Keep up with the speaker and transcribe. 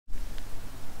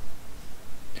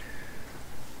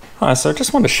Hi, so I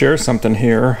just wanted to share something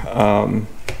here.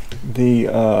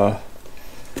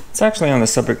 It's actually on the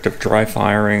subject of dry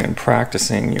firing and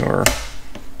practicing your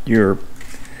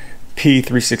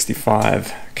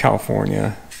P365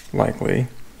 California, likely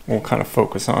we'll kind of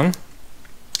focus on.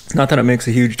 Not that it makes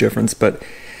a huge difference, but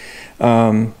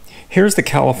here's the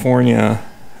California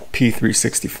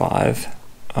P365.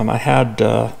 I have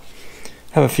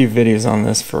a few videos on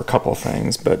this for a couple of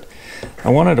things, but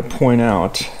I wanted to point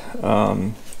out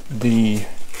the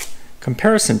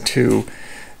comparison to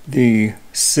the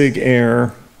Sig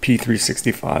Air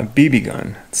P365 BB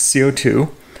gun. It's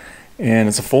CO2 and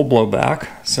it's a full blowback,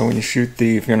 so when you shoot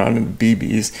if you're not into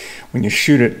BBs, when you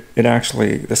shoot it,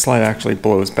 the slide actually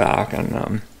blows back,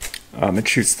 and it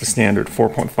shoots the standard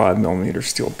 4.5 millimeter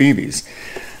steel BBs.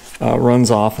 Runs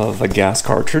off of a gas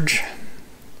cartridge,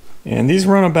 and these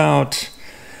run about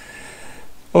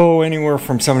anywhere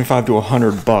from 75 to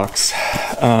 100 bucks.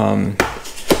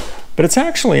 But it's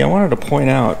actually, I wanted to point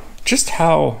out just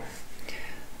how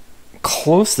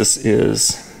close this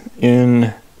is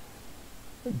in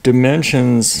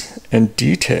dimensions and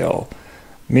detail.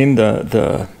 I mean,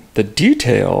 the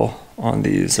detail on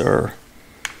these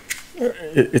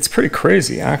it's pretty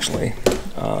crazy, actually.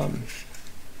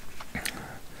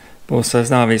 Both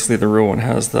sides. Now, obviously the real one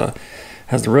has the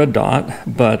red dot,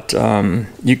 but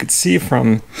you could see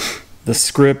from the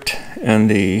script and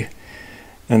the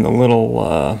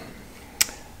little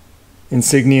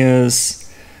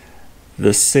insignias,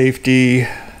 the safety,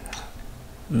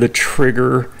 the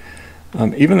trigger,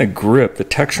 even the grip, the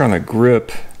texture on the grip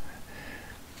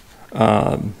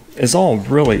is all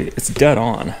really, it's dead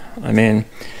on. I mean,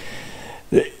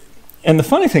 and the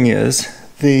funny thing is,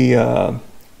 the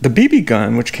BB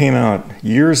gun, which came out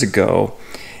years ago,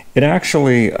 it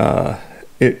actually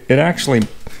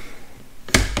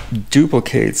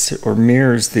duplicates or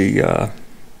mirrors the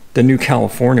new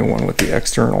California one with the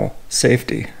external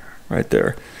safety right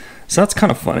there. So that's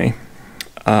kind of funny.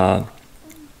 I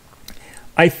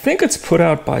think it's put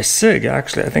out by Sig,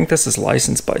 actually. I think this is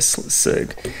licensed by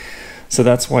Sig. So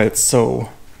that's why it's so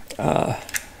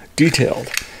detailed.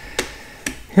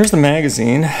 Here's the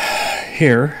magazine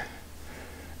here.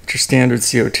 It's your standard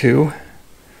CO2.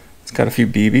 It's got a few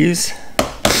BBs.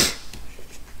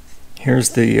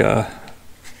 Here's the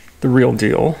real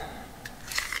deal.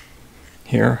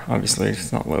 Here, obviously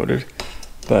it's not loaded,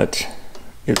 but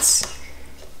it's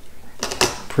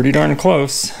pretty darn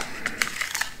close.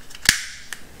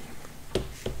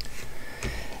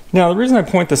 Now, the reason I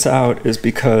point this out is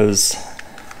because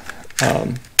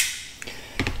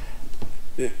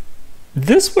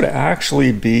this would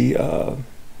actually be,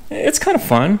 it's kind of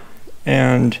fun,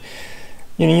 and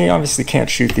you obviously can't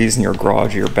shoot these in your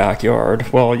garage or your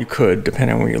backyard. Well, you could,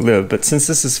 depending on where you live, but since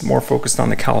this is more focused on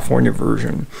the California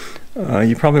version,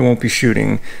 you probably won't be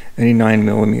shooting any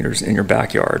 9mm in your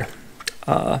backyard.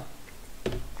 You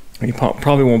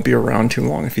probably won't be around too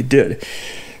long if you did.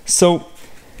 So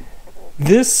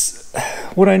this,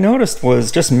 what I noticed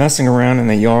was just messing around in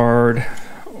the yard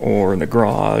or in the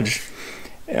garage.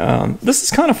 This is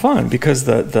kind of fun because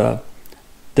the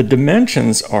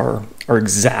dimensions are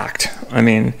exact. I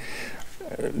mean,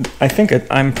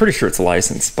 I'm pretty sure it's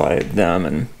licensed by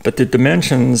them, but the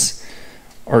dimensions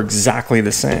are exactly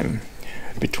the same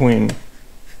between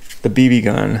the BB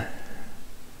gun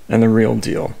and the real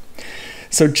deal.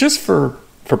 So just for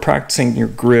practicing your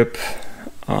grip,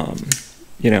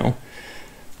 you know,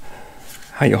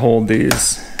 how you hold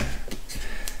these,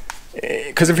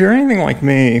 because if you're anything like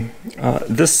me,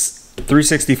 this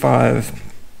 365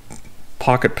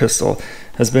 pocket pistol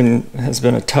has been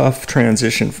a tough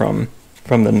transition from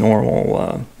the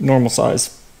normal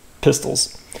size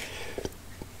pistols.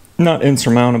 Not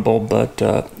insurmountable, but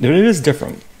it is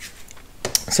different.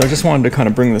 So I just wanted to kind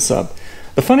of bring this up.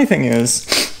 The funny thing is,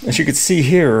 as you can see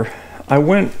here, I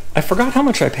forgot how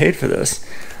much I paid for this.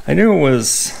 I knew it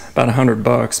was about 100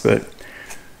 bucks, but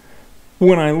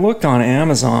when I looked on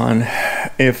Amazon,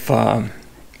 if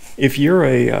you're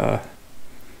a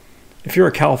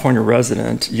California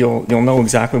resident, you'll know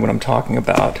exactly what I'm talking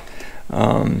about.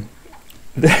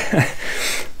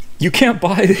 You can't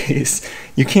buy these.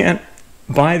 You can't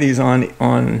buy these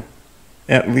on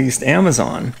at least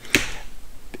Amazon.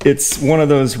 It's one of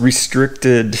those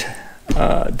restricted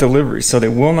deliveries, so they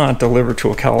will not deliver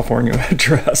to a California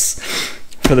address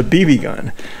for the BB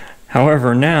gun.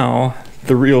 However, now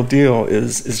the real deal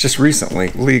is just recently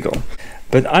legal.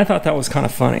 But I thought that was kind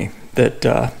of funny that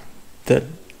that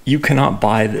you cannot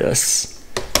buy this,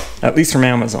 at least from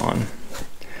Amazon,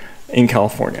 in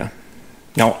California.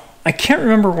 Now, I can't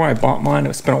remember where I bought mine.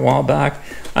 It's been a while back.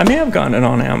 I may have gotten it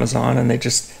on Amazon and they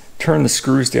just turn the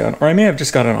screws down, or I may have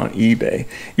just got it on eBay.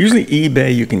 Usually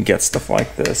eBay you can get stuff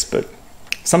like this, but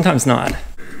sometimes not.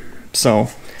 So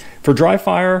for dry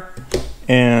fire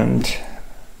and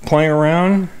playing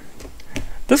around,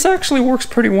 this actually works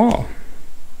pretty well.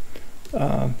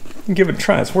 Give it a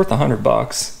try. It's worth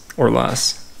 $100 or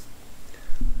less.